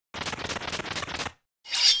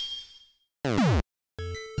All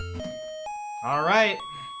right.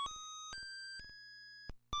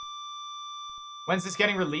 When's this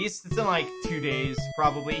getting released? It's in like 2 days,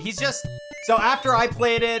 probably. He's just... So after I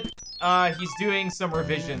played it, he's doing some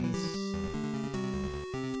revisions.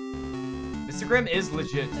 Mr. Grimm is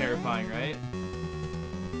legit terrifying, right?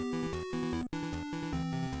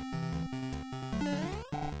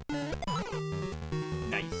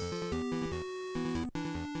 Nice.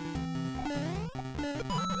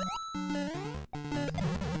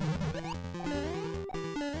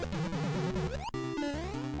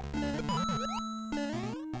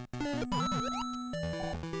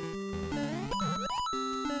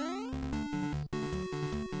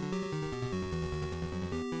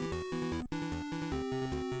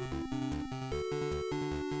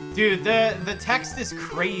 Dude, the text is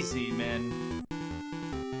crazy, man.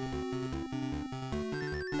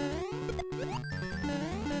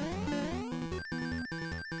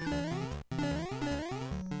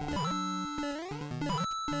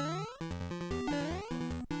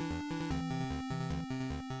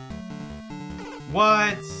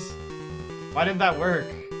 What? Why didn't that work?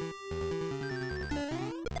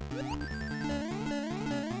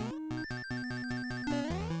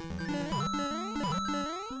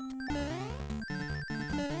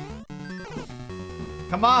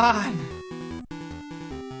 Come on!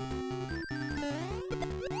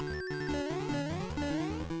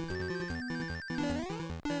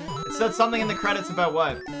 It said something in the credits about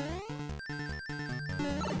what?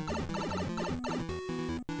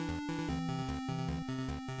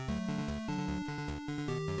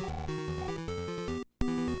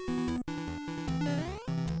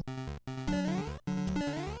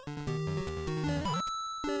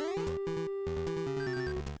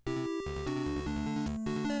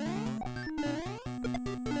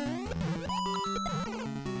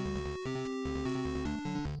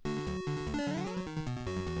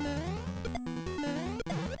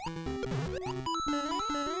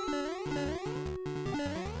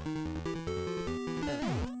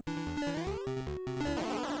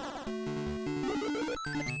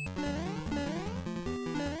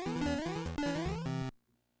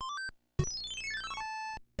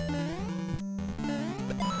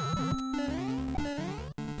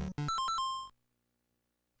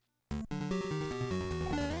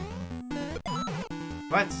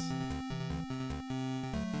 What?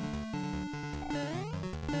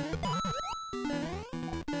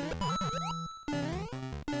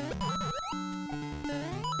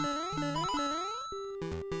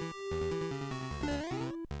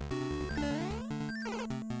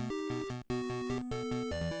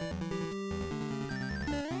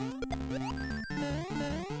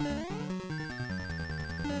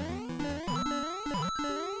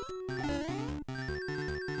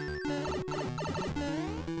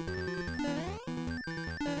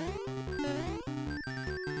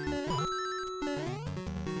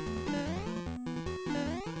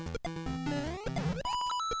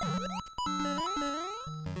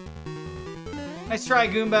 Nice try,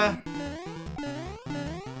 Goomba.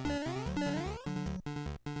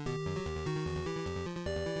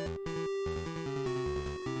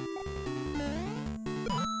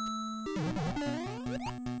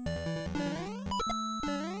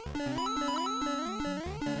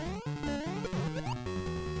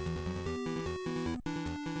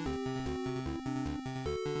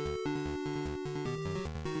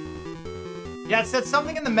 Yeah, it said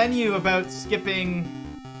something in the menu about skipping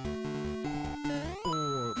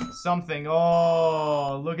something.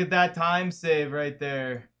 Oh, look at that time save right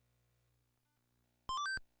there.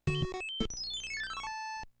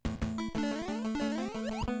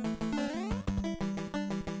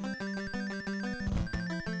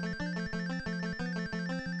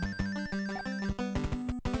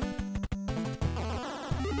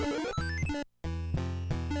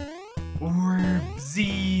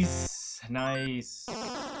 Orbsies. Nice. I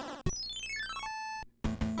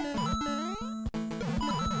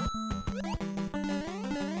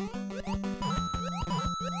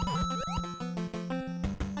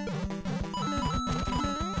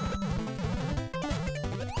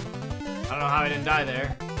don't know how I didn't die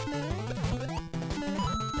there.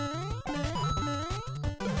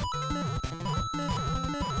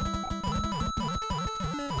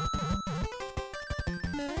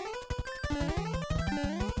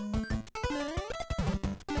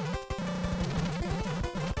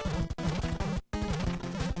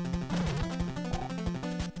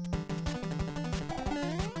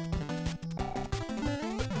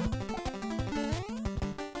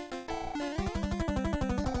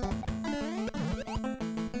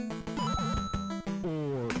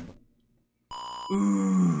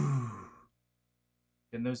 Ooh.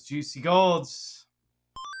 Getting those juicy golds.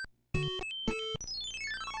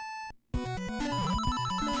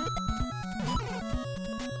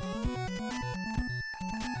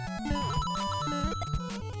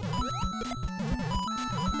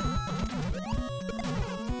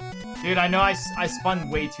 Dude, I know I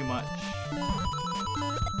spun way too much.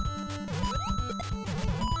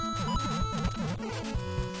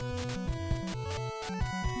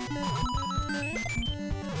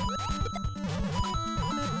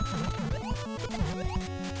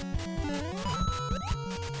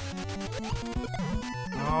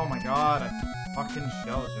 Oh my god, I fucking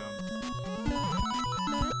shell jumped.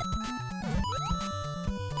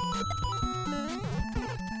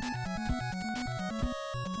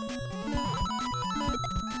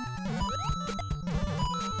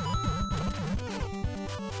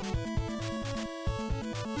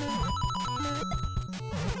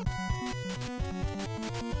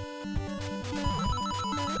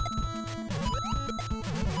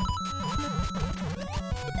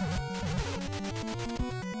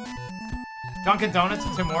 Dunkin' Donuts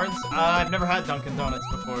or Tim Hortons? I've never had Dunkin' Donuts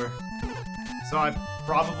before. So I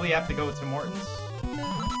probably have to go with Tim Hortons.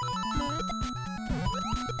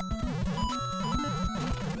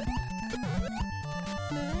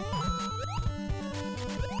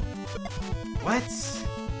 What?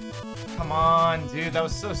 Come on, dude. That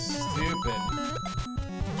was so stupid.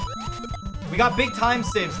 We got big time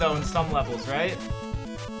saves, though, in some levels, right?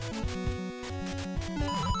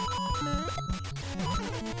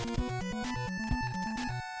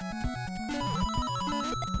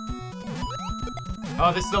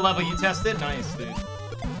 Oh, this is the level you tested? Nice, dude.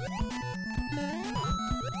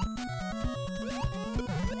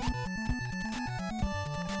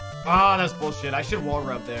 Ah, that was bullshit. I should wall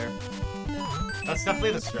rub there. That's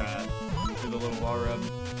definitely the strat. Do the little wall rub.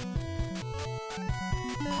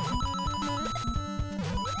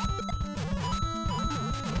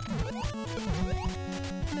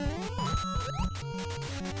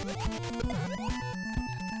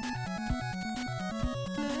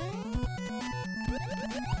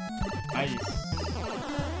 Nice.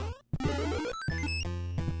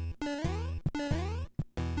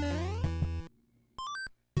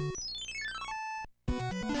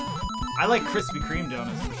 I like Krispy Kreme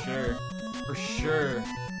donuts for sure. For sure.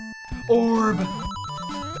 Orb!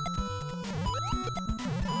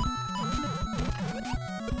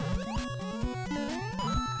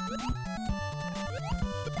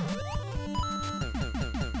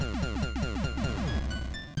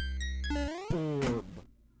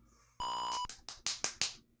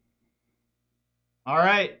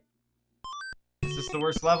 Alright. Is this the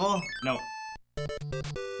worst level? No.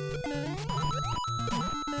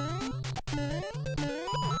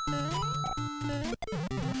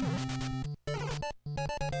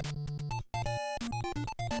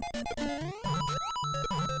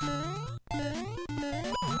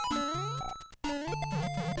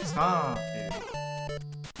 Stop, dude.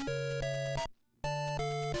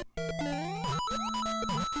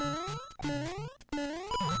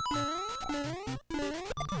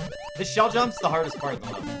 This shell jump's the hardest part of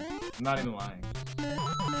the level. I'm not even lying.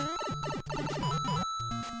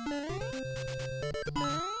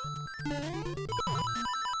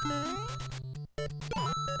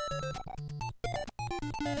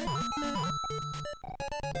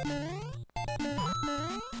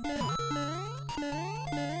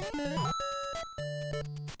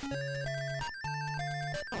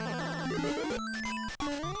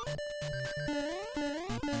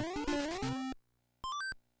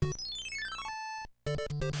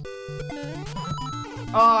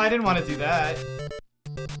 Oh, I didn't want to do that.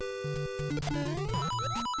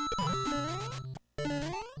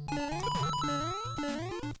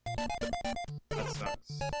 That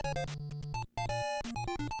sucks.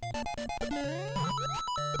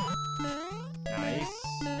 Nice.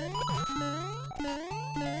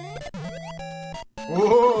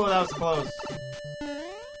 Whoa, that was close.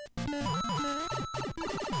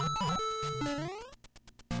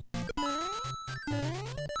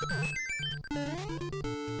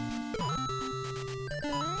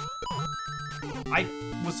 I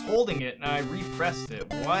was holding it and I repressed it.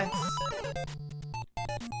 What?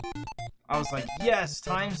 I was like, yes,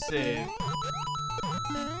 time save.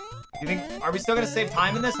 You think, are we still gonna save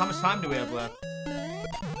time in this? How much time do we have left?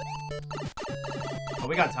 Oh,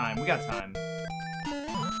 we got time. We got time.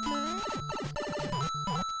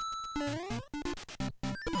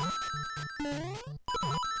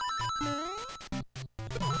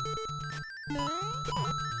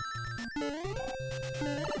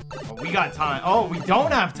 We got time. Oh, we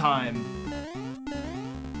don't have time.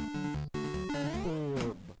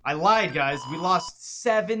 I lied, guys. We lost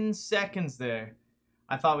 7 seconds there.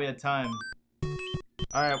 I thought we had time.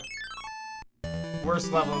 Alright.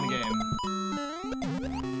 Worst level in the game.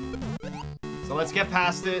 So let's get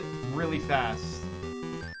past it really fast.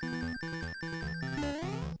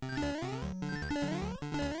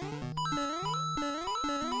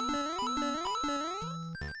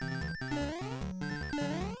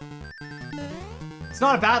 It's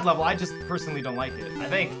not a bad level, I just personally don't like it. I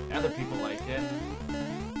think other people like it.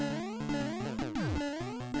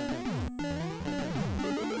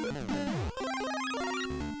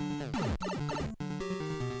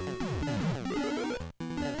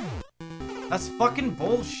 That's fucking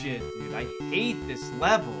bullshit, dude. I hate this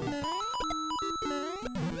level.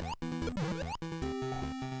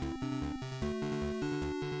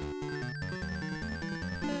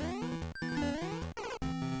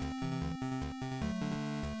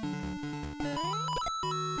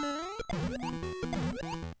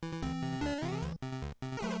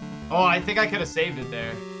 Oh, I think I could have saved it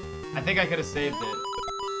there. I think I could have saved it.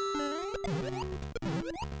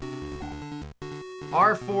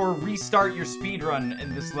 R for restart your speedrun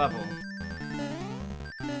in this level.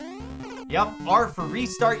 Yep, R for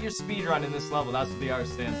restart your speedrun in this level. That's what the R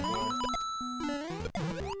stands for.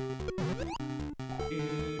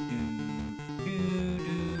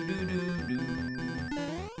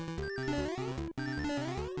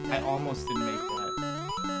 I almost didn't make that.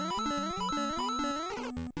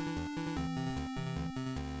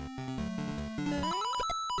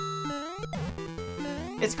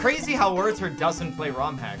 It's crazy how Werther doesn't play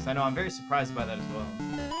ROM hacks. I know, I'm very surprised by that as well.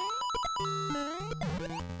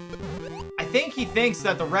 I think he thinks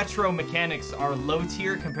that the retro mechanics are low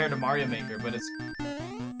tier compared to Mario Maker, but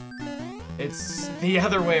it's the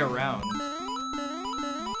other way around.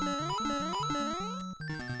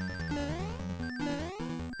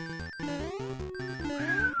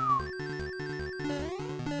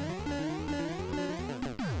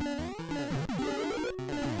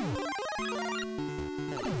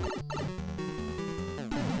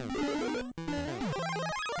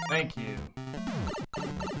 Thank you.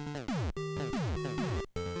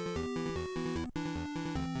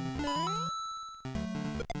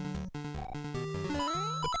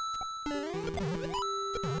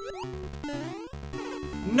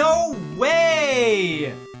 No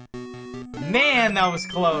way! Man, that was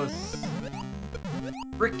close.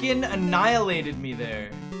 Frickin' annihilated me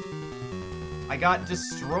there. I got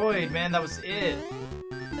destroyed, man. That was it.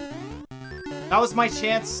 That was my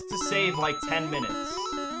chance to save like 10 minutes.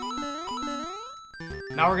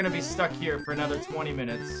 Now we're gonna be stuck here for another 20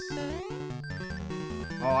 minutes.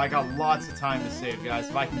 Oh, I got lots of time to save, guys,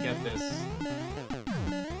 if I can get this.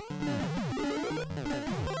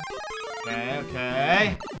 Okay,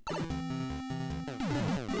 okay.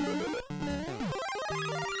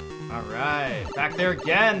 Alright, back there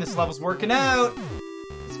again. This level's working out.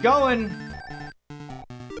 It's going.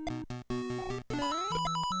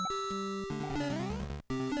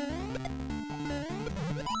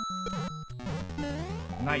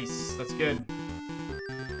 Nice, that's good.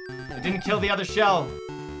 It didn't kill the other shell.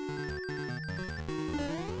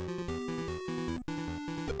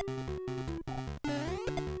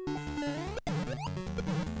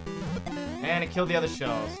 And it killed the other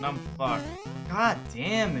shell, so now I'm fucked. God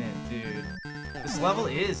damn it, dude. This level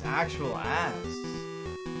is actual ass.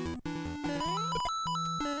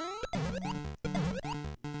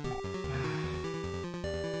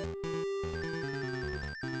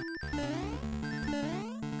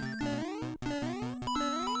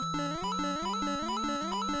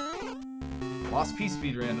 Lost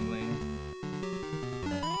P-Speed randomly.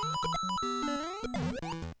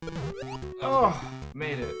 Oh,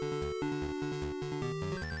 made it.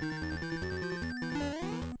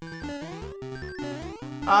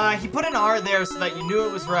 He put an R there so that you knew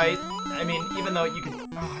it was right. I mean, even though you could...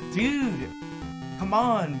 Oh, dude! Come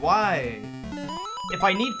on, why? If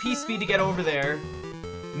I need P-Speed to get over there,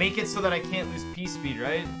 make it so that I can't lose P-Speed,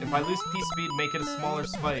 right? If I lose P-Speed, make it a smaller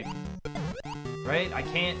spike. Right? I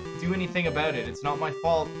can't do anything about it. It's not my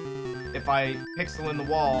fault if I pixel in the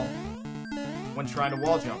wall when trying to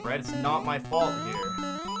wall jump, right? It's not my fault here.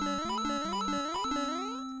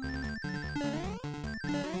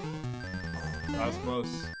 That was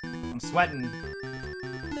close. I'm sweating.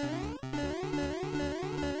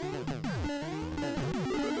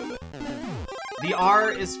 The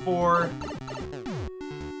R is for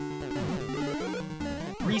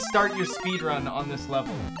restart your speedrun on this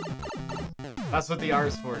level. That's what the R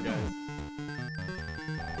is for, guys.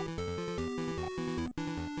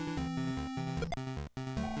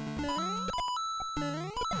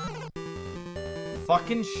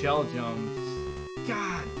 Fucking shell jumps.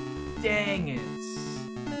 God dang it.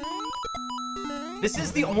 This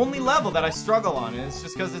is the only level that I struggle on, and it's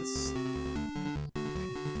just because it's...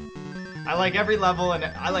 I like every level, and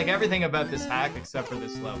I like everything about this hack except for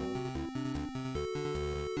this level.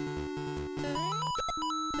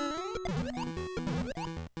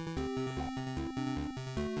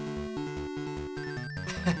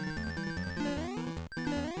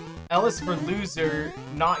 L is for loser,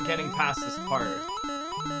 not getting past this part.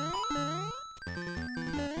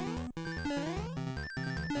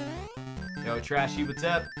 Yo, Trashy, what's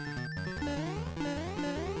up?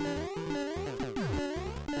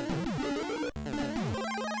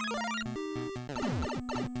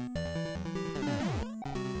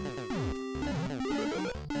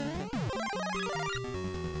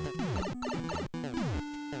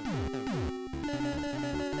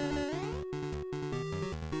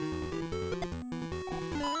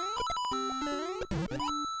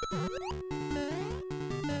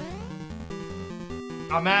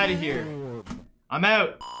 I'm out of here. I'm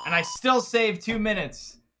out. And I still saved 2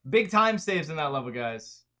 minutes. Big time saves in that level,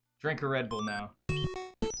 guys. Drink a Red Bull now.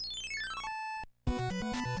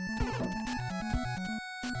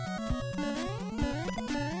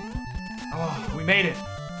 Oh, we made it.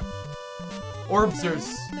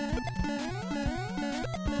 Orbsers.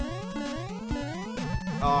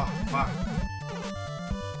 Oh, fuck.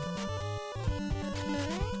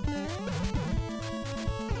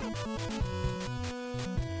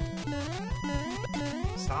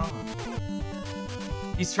 Stop.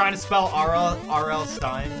 He's trying to spell R.L.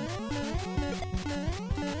 Stein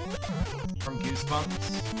from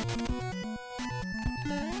Goosebumps.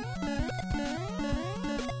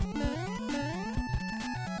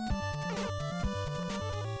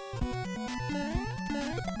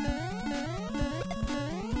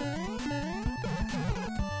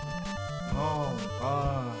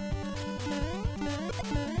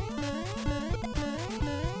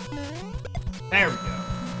 There we go.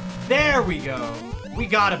 There we go. We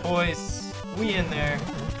got it, boys. We in there.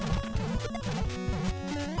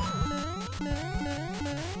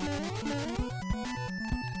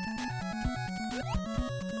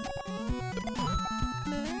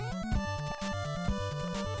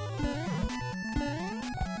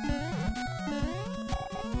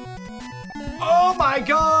 Oh my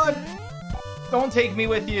god! Don't take me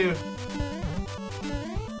with you.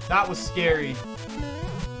 That was scary.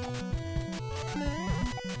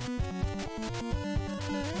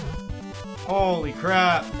 Holy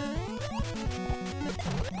crap.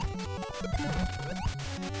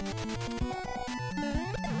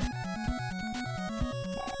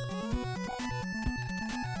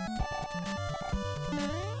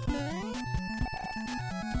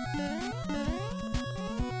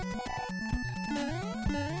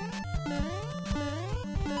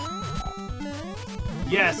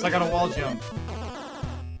 Yes, I got a wall jump.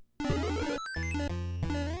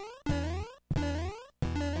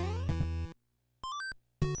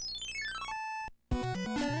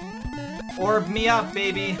 Orb me up,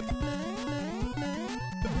 baby.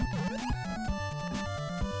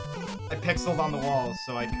 I pixeled on the walls,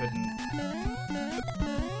 so I couldn't.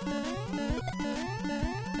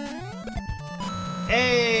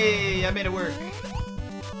 Hey, I made it work.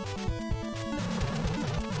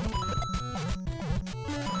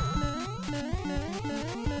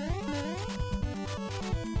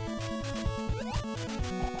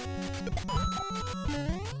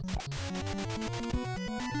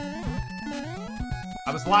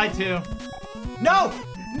 I was lied to. No!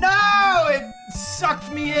 No! It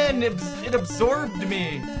sucked me in. It absorbed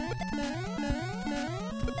me.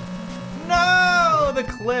 No! The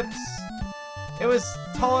clips. It was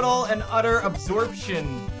total and utter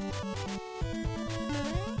absorption.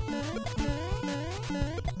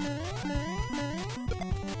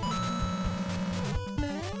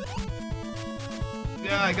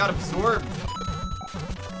 Yeah, I got absorbed.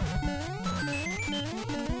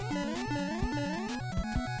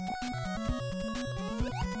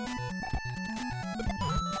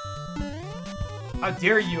 How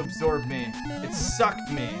dare you absorb me? It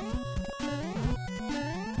sucked me.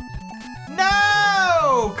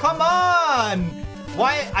 No! Come on!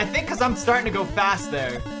 Why? I think because I'm starting to go fast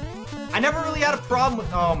there. I never really had a problem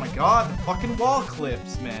with... Oh my god, the fucking wall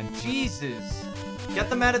clips, man. Jesus.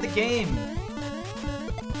 Get them out of the game.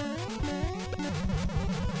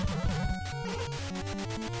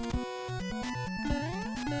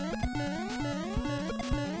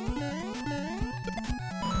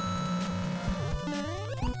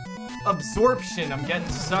 Absorption, I'm getting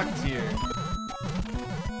sucked here.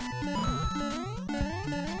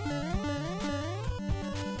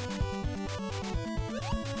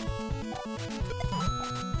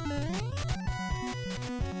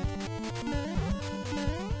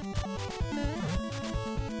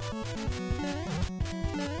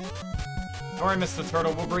 Don't worry, Mr.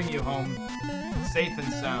 Turtle. We'll bring you home. Safe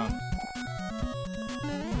and sound.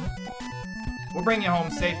 We'll bring you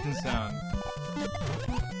home safe and sound.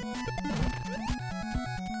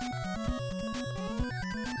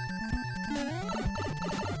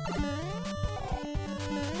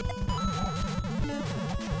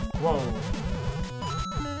 Whoa.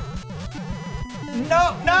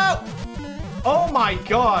 No, no! Oh my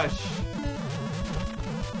gosh.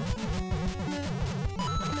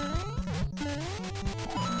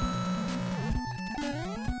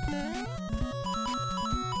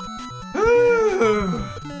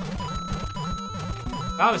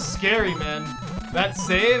 That was scary, man. That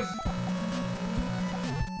save?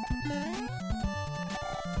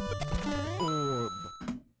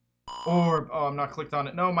 Orb. Oh, I'm not clicked on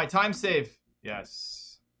it. No, my time save.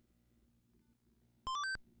 Yes.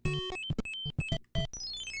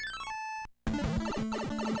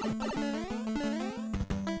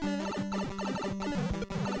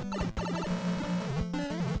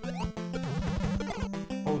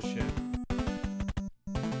 Oh, shit.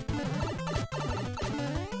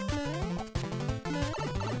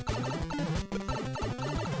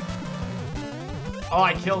 Oh,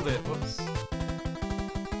 I killed it. Whoops.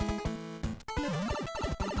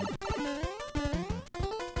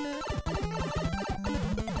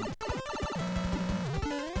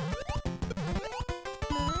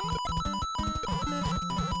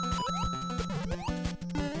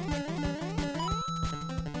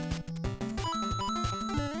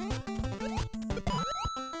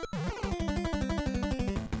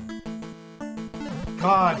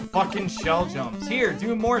 God, fucking shell jumps. Here,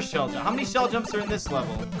 do more shell jumps. How many shell jumps are in this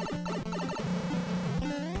level?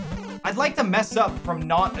 I'd like to mess up from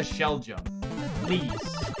not a shell jump. Please.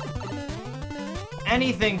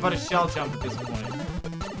 Anything but a shell jump at this point.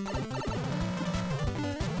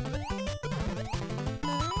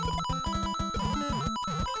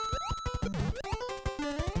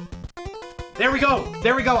 There we go!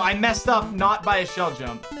 There we go! I messed up not by a shell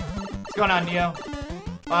jump. What's going on, Neo?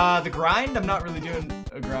 The grind? I'm not really doing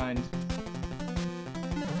a grind.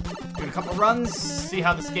 Doing a couple runs, see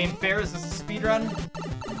how this game fares as a speedrun.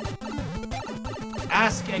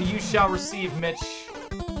 Ask and you shall receive, Mitch.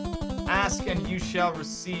 Ask and you shall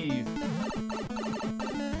receive.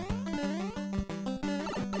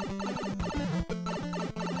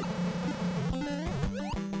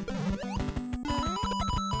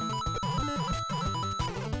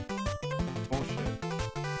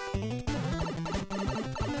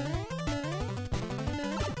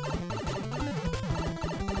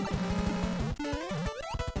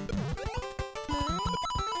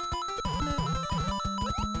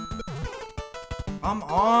 Come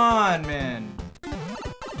on, man.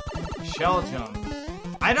 Shell jumps.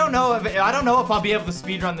 I don't know if I'll be able to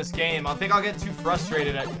speedrun this game. I think I'll get too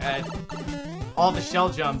frustrated at all the shell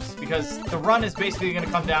jumps because the run is basically going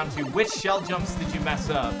to come down to which shell jumps did you mess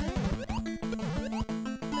up.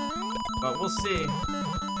 But we'll see.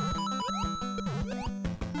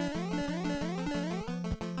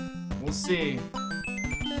 We'll see.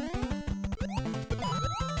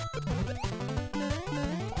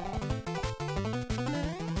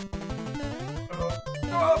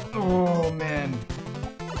 Oh, man.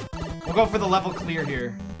 We'll go for the level clear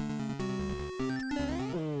here.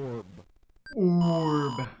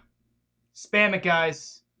 Orb. Spam it,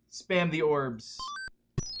 guys. Spam the orbs.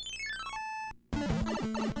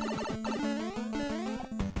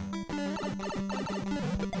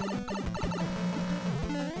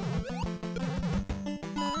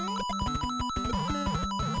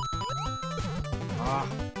 Ah.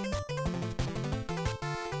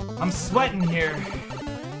 I'm sweating here.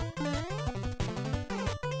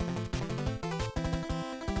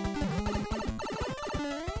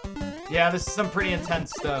 Yeah, this is some pretty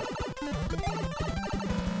intense stuff.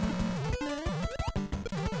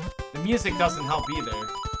 The music doesn't help either.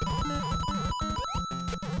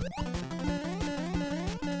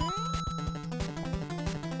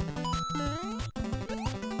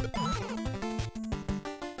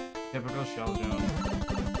 Typical shell jump.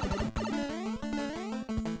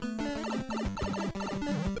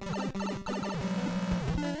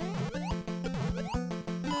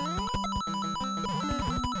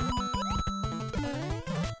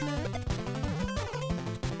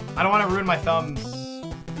 I don't want to ruin my thumbs.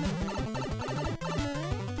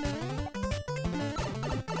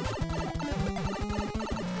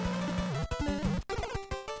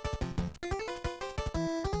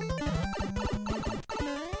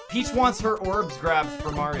 Peach wants her orbs grabbed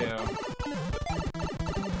for Mario.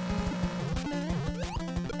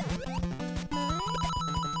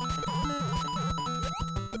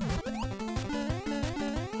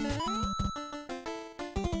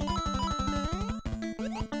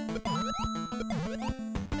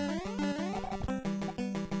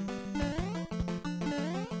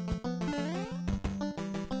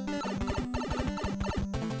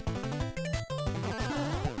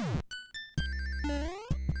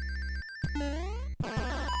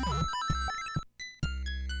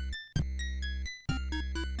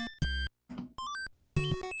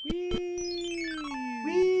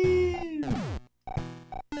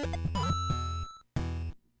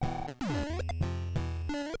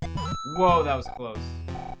 Whoa, that was close.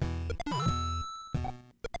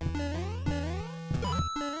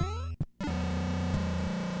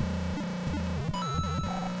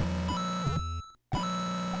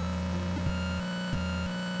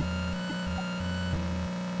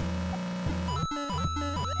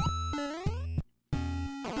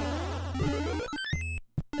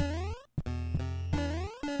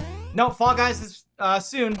 No, Fall Guys is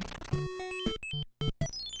soon.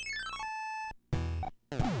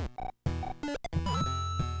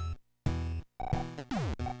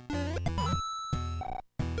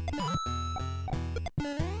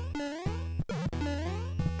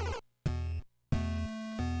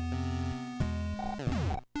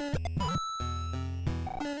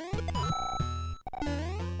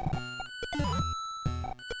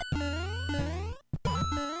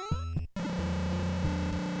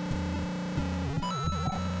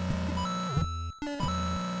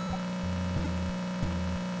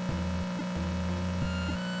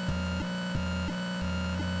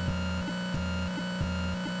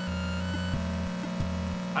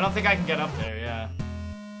 I don't think I can get up there, yeah.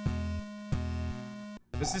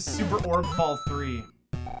 This is Super Orb Fall 3.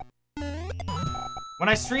 When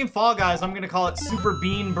I stream Fall Guys, I'm gonna call it Super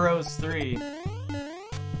Bean Bros 3.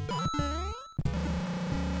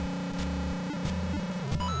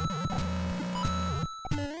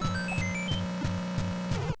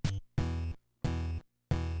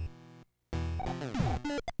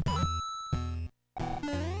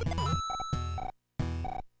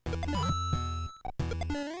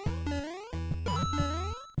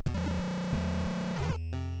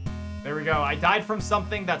 There we go. I died from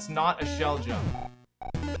something that's not a shell jump.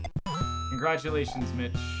 Congratulations,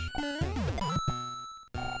 Mitch.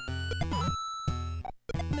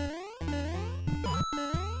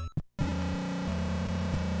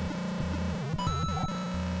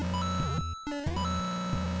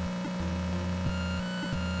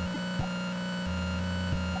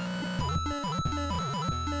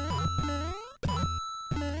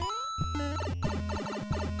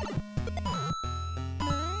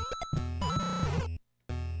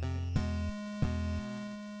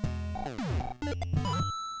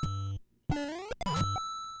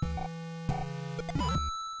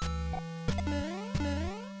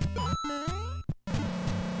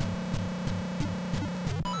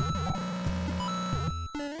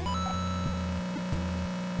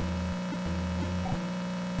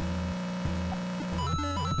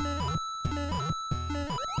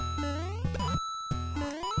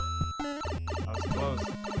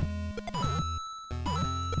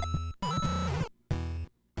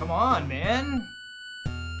 Come on, man.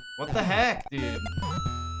 What the heck, dude?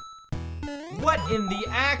 What in the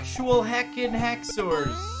actual heckin'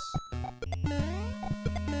 hexors?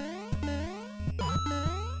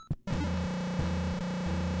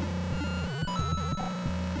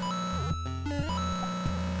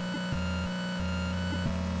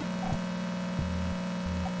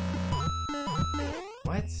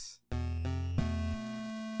 What?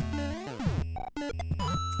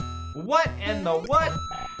 What in the what?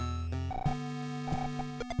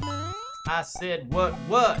 I said what?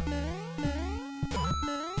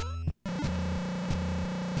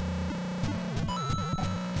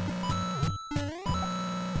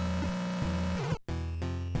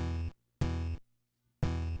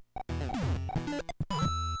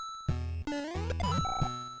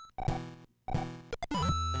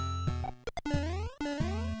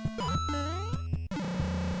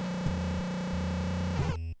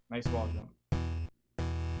 Nice wall jump.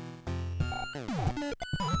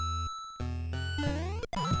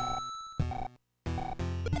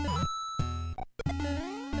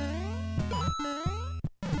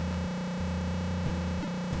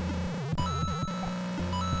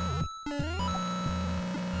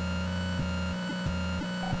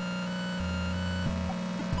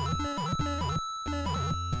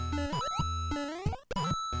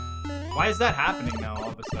 Why is that happening now all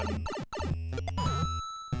of a sudden?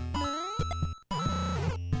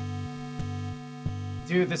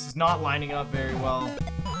 Dude, this is not lining up very well.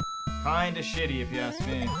 Kinda shitty if you ask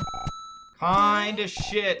me. Kinda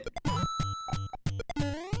shit.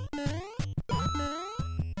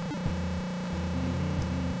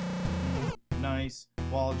 Nice.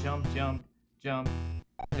 Wall jump, jump, jump,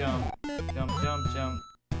 jump, jump, jump, jump.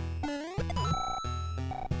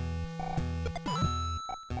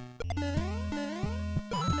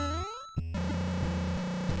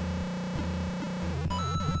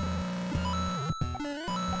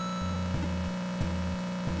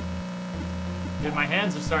 Dude, my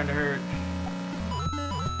hands are starting to hurt.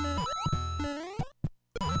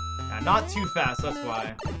 Yeah, not too fast, that's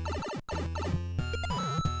why.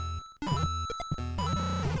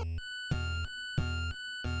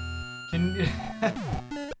 mean,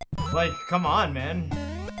 like, come on, man.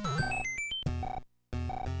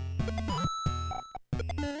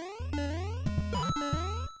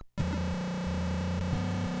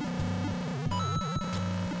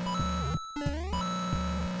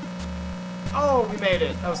 Oh, we made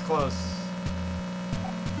it. That was close.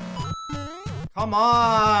 Come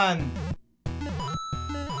on!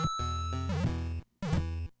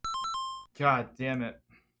 God damn it.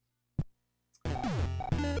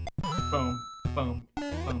 Boom, boom,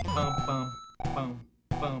 boom, boom, boom, boom,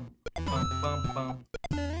 boom, boom, boom, boom.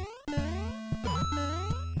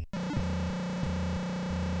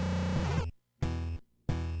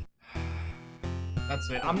 That's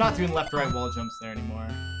it. I'm not doing left-right wall jumps there anymore.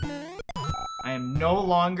 I'm no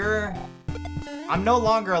longer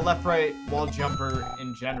a left-right wall jumper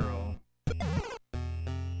in general.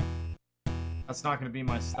 That's not gonna be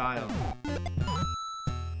my style.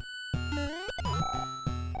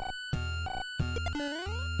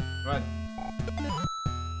 Go ahead.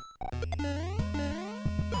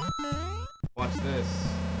 Watch this.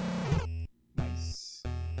 Nice.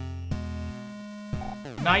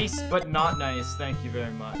 Nice, but not nice. Thank you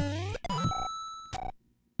very much. Easy.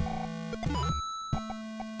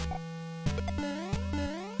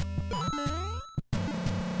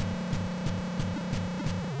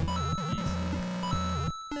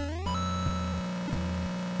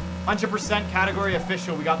 100% category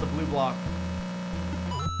official. We got the blue block.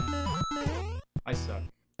 I suck.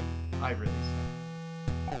 I really suck.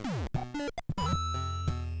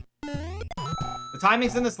 The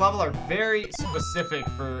timings in this level are very specific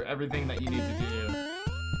for everything that you need to do.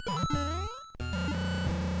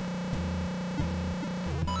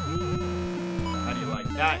 How do you like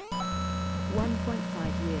that?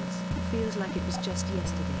 1.5 years. Feels like it was just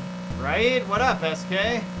yesterday. Right? What up,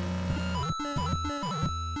 SK?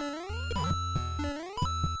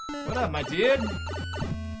 What up, my dude?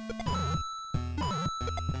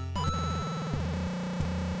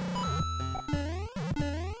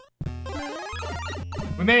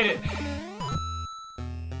 We made it!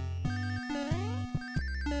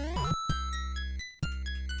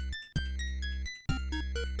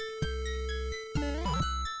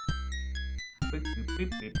 Boop, boop,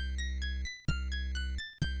 boop, boop.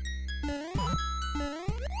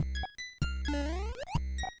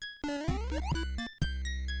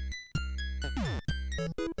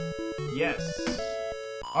 Yes.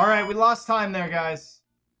 Alright, we lost time there, guys.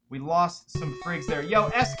 We lost some frigs there. Yo,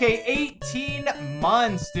 SK, 18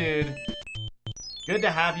 months, dude. Good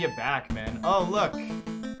to have you back, man. Oh, look.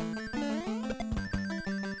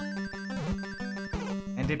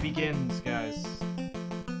 And it begins, guys.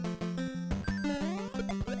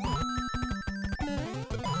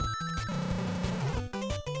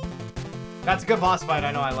 That's a good boss fight.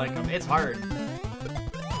 I know, I like him. It's hard.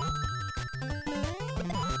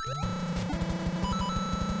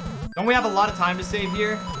 Don't we have a lot of time to save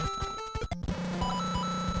here?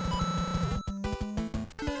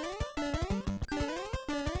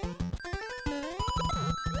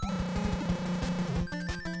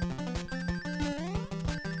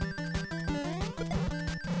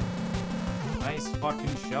 Nice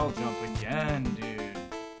fucking shell jump again, dude.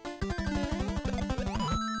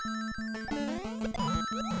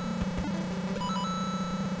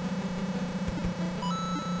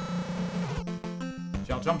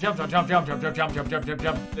 Jump, jump, jump, jump, jump, jump, jump, jump, jump, jump, jump, jump, jump,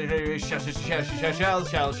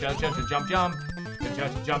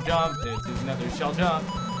 jump. This is another shell jump.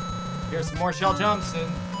 Here's some more shell jumps and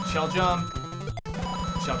shell jump.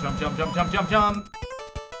 Shell jump, jump, jump, jump, jump, jump.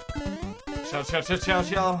 Shell, shell, shell, shell,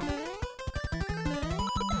 shell.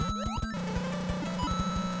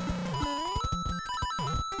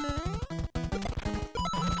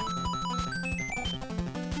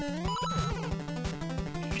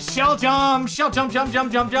 Shell jump, jump,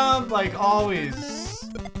 jump, jump, jump, like always.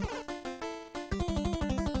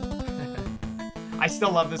 I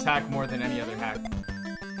still love this hack more than any other hack.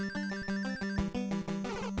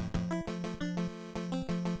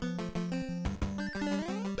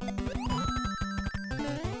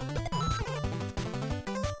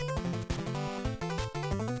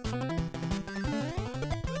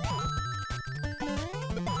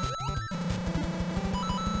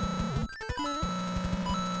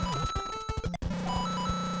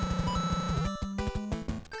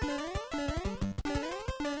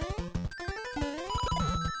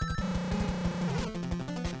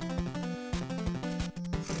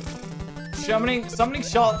 Summoning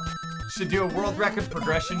Shell should do a world record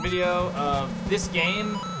progression video of this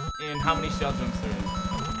game and how many shell jumps there is.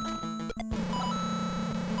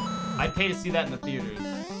 I'd pay to see that in the theaters.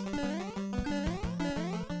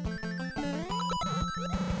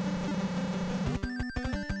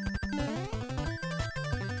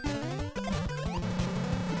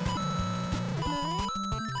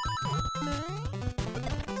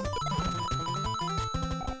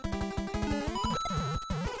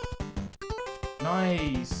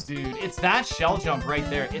 Nice, dude. It's that shell jump right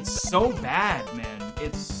there. It's so bad, man.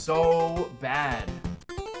 It's so bad.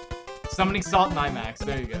 Summoning Salt and IMAX.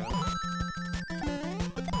 There you go.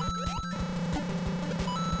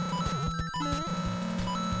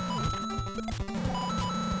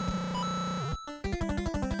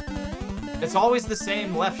 It's always the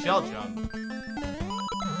same left shell jump.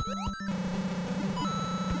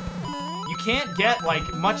 You can't get like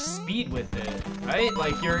much speed with it, right?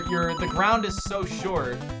 Like the ground is so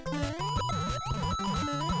short.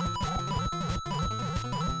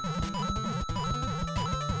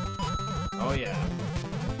 Oh yeah.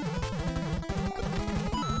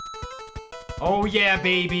 Oh yeah,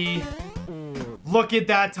 baby. Look at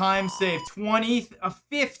that time save. A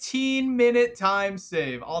 15-minute time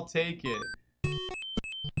save. I'll take it.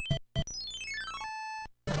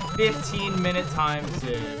 15-minute time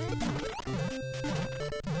save.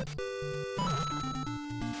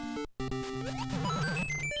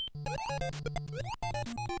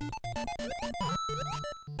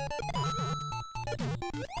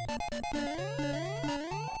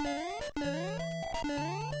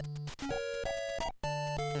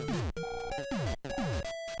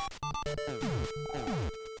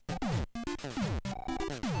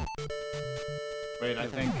 Wait, I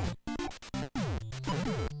think...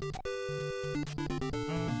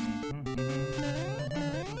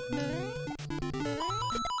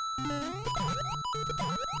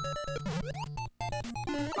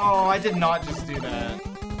 Oh, I did not just do that.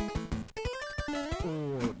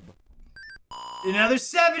 Another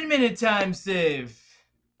 7-minute time save.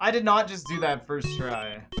 I did not just do that first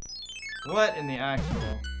try. What in the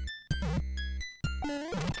actual...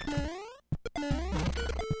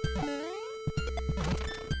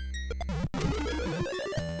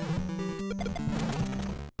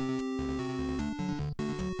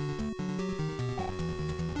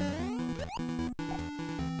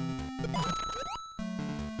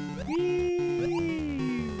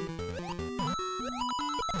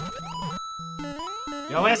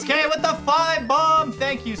 Yo, SK with the 5 bomb!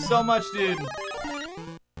 Thank you so much, dude.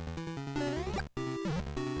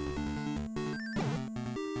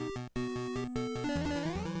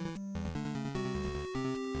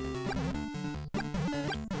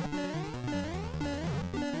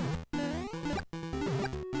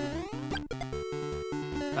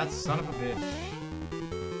 That son of a bitch.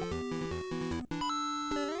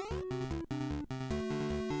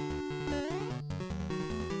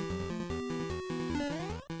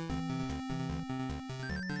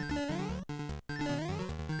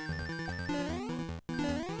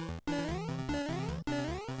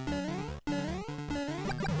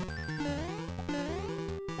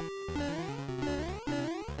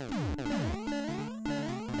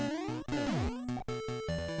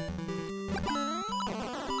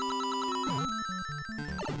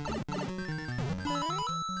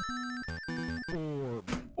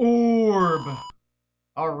 Orb.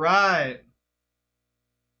 All right.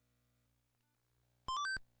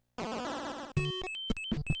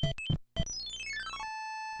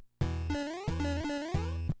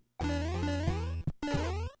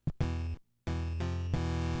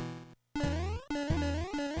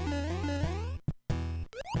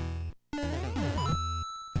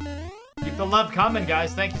 Keep the love coming,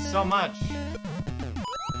 guys. Thank you so much.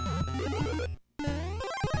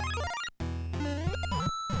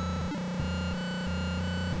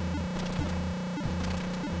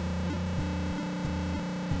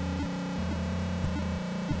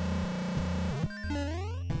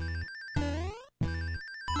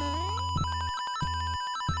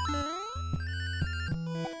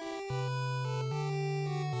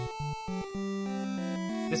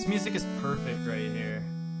 This music is perfect right here.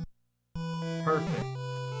 Perfect.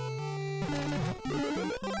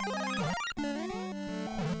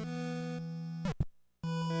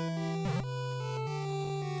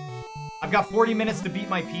 I've got 40 minutes to beat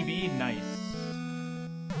my PB. Nice.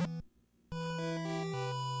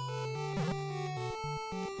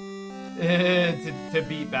 to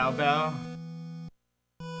beat Bao Bao.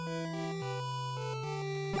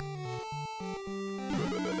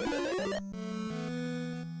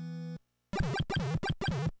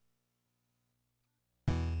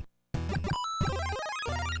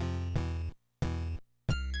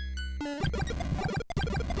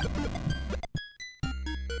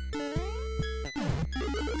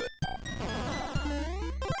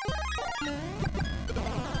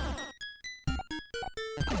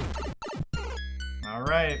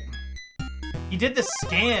 Alright. He did the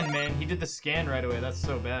scan, man. He did the scan right away. That's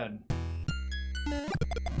so bad.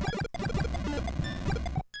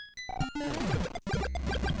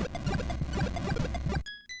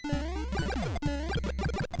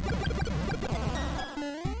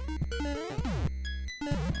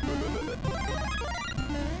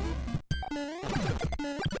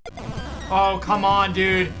 Oh, come on,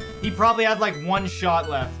 dude. He probably had like one shot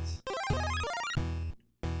left.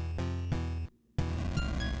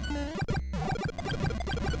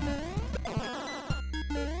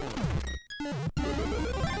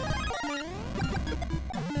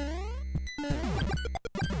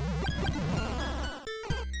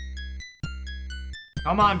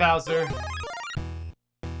 Come on, Bowser.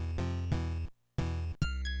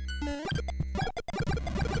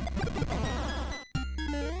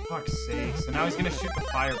 Fuck's sake. So now he's gonna shoot the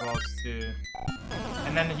fireballs too.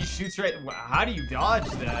 And then he shoots right... How do you dodge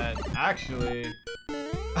that, actually?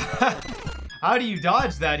 How do you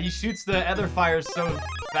dodge that? He shoots the other fires so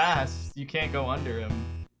fast, you can't go under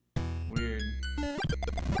him. Weird.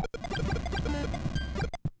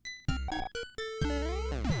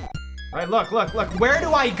 Right, look, look, look. Where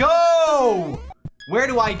do I go? Where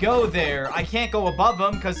do I go there? I can't go above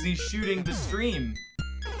him because he's shooting the stream.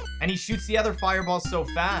 And he shoots the other fireballs so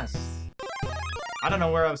fast. I don't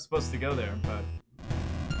know where I was supposed to go there, but...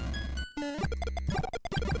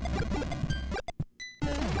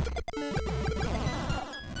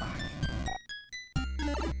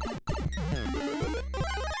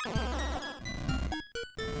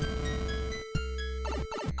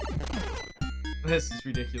 This is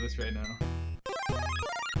ridiculous right now.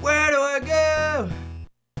 Where do I go?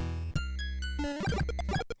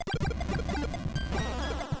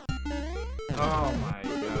 Oh my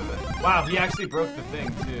god. Wow, he actually broke the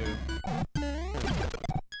thing too.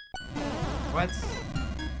 What?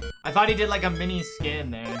 I thought he did like a mini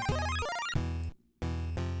skin there.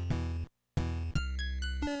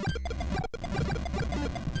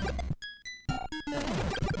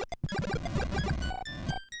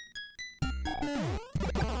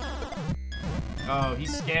 Oh, he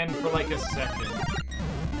scanned for like a second.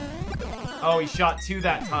 Oh, he shot 2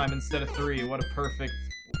 that time instead of 3. What a perfect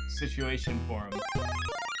situation for him.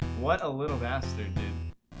 What a little bastard, dude.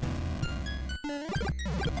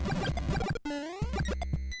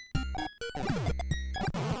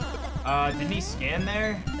 Didn't he scan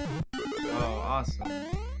there? Oh, awesome.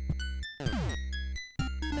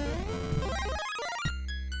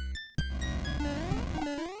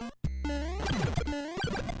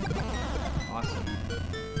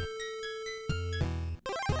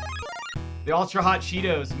 The Ultra Hot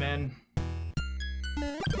Cheetos, man.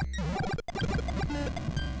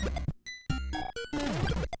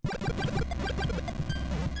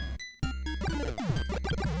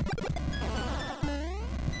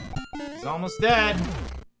 He's almost dead.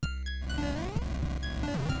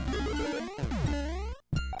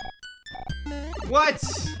 What?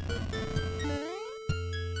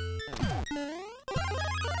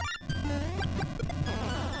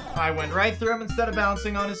 I went right through him instead of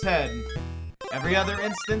bouncing on his head. Every other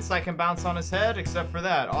instance, I can bounce on his head, except for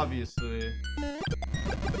that, obviously.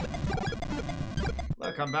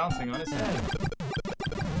 Look, I'm bouncing on his head.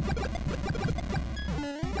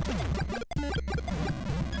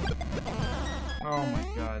 Oh my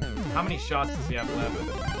god. How many shots does he have left?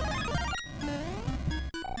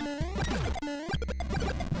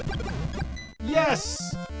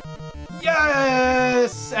 Yes!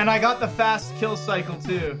 Yes! And I got the fast kill cycle,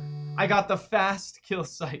 too. I got the fast kill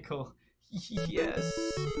cycle. Yes.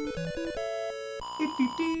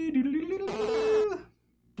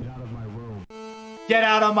 Get out of my room. Get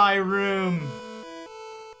out of my room.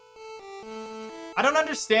 I don't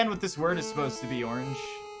understand what this word is supposed to be, Orange.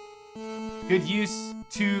 Good use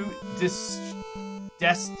to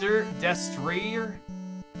destroyer?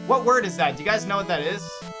 What word is that? Do you guys know what that is?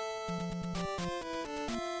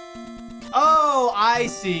 Oh, I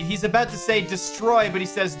see. He's about to say destroy, but he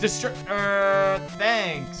says destroy.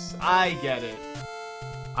 Thanks. I get it.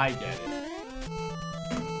 I get it.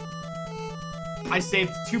 I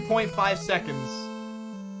saved 2.5 seconds.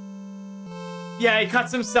 Yeah, he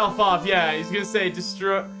cuts himself off. Yeah, he's gonna say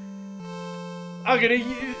destroy. I'm gonna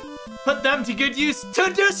put them to good use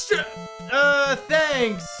to destroy.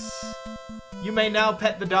 Thanks. You may now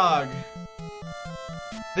pet the dog.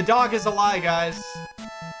 The dog is a lie, guys.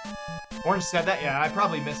 Orange said that? Yeah, I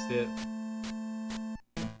probably missed it.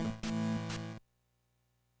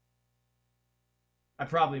 I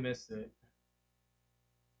probably missed it.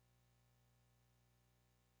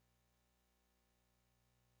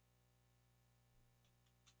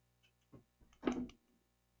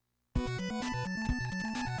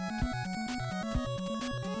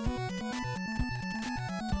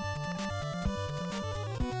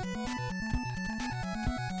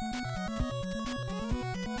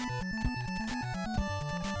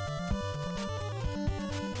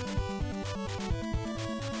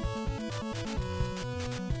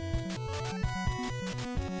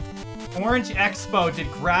 Orange Expo did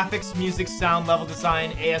graphics, music, sound, level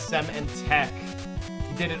design, ASM, and tech.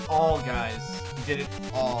 He did it all, guys. He did it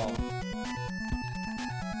all.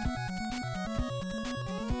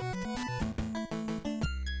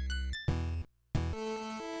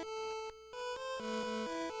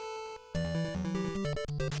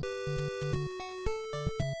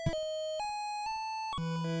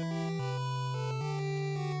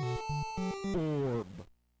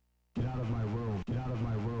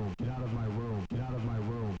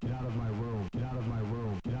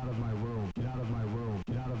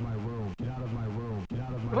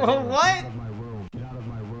 What?